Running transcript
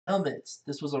helmets.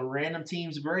 This was a random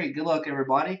teams break. Good luck,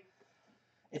 everybody.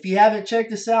 If you haven't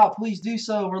checked us out, please do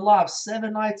so. We're live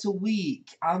 7 nights a week.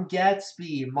 I'm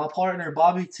Gatsby. My partner,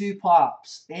 Bobby Two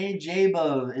Pops, and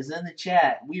Jabo is in the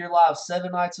chat. We are live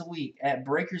 7 nights a week at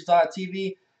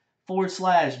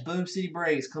breakers.tv/Boom City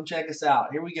Breaks. Come check us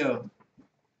out. Here we go.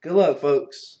 Good luck,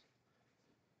 folks.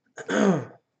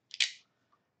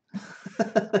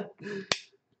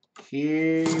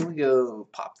 Here we go.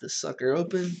 Pop this sucker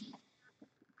open.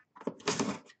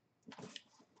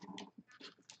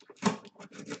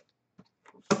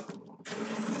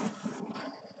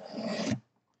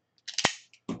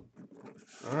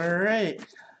 All right.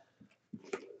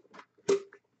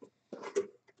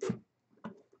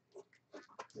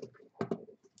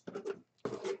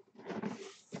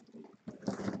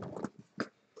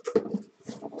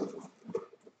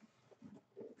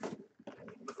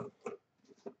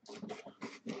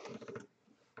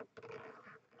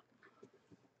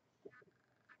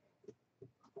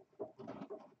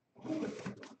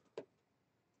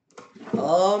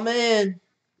 Oh, man.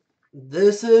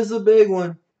 This is a big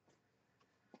one.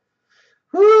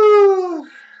 Whew.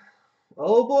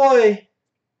 Oh, boy.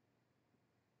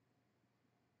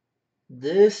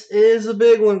 This is a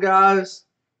big one, guys.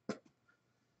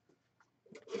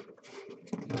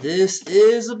 This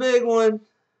is a big one.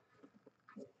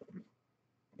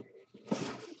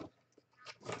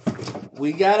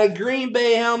 We got a Green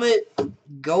Bay helmet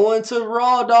going to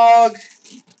Raw Dog.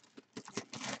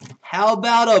 How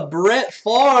about a Brett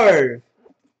Favre?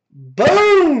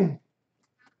 Boom!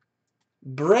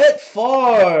 Brett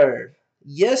Favre.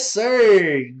 Yes,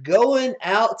 sir. Going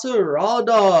out to Raw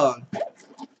Dog.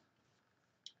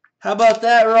 How about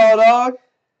that, Raw Dog?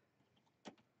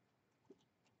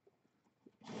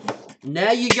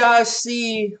 Now you guys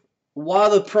see why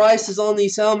the prices on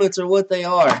these helmets are what they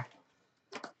are.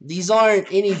 These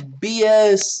aren't any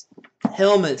BS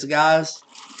helmets, guys.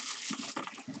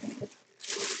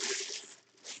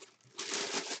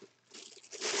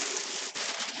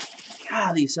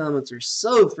 God, these helmets are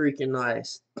so freaking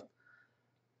nice.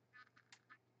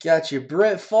 Got your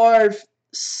Brett Favre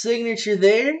signature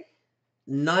there.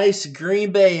 Nice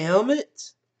Green Bay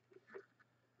helmet.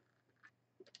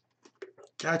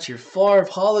 Got your Favre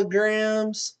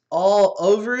holograms all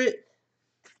over it.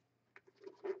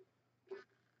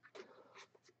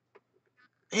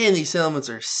 Man, these helmets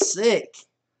are sick.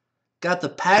 Got the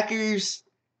Packers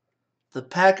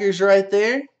right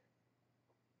there.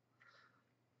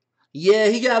 Yeah,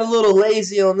 he got a little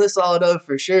lazy on this auto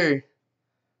for sure.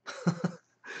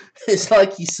 It's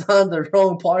like he signed the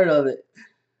wrong part of it.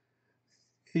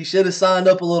 He should have signed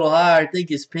up a little higher. I think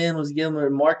his pen was giving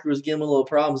him, marker was giving him a little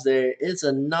problems there. It's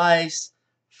a nice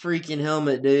freaking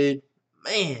helmet, dude.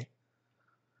 Man.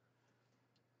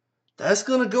 That's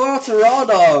going to go out to Raw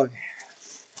Dog.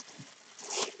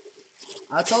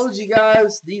 I told you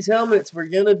guys these helmets were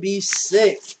going to be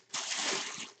sick.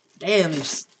 Damn,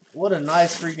 what a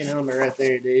nice freaking helmet right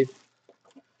there, dude.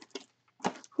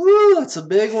 Whew, that's a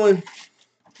big one.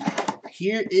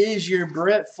 Here is your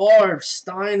Brett Favre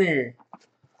Steiner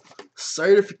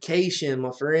certification,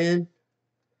 my friend.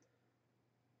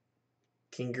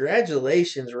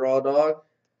 Congratulations, Raw Dog.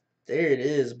 There it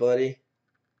is, buddy.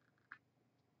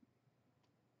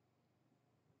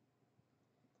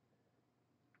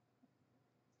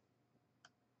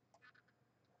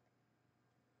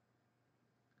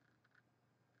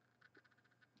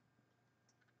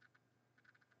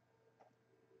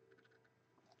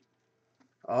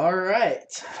 All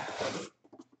right.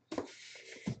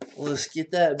 Let's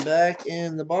get that back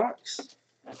in the box.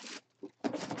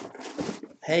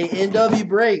 Hey, NW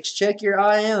Breaks, check your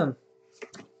IM.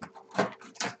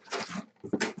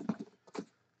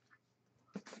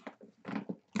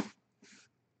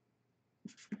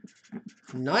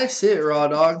 Nice hit, Raw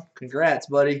Dog. Congrats,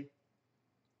 buddy.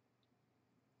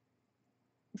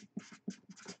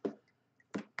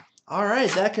 All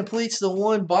right, that completes the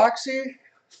one boxer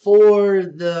for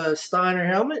the Steiner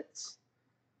helmets.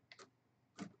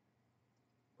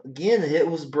 Again, the hit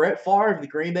was Brett Favre of the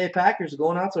Green Bay Packers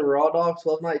going out to Raw Dog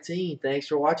 1219. Thanks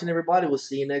for watching, everybody. We'll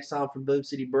see you next time from Boom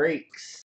City Breaks.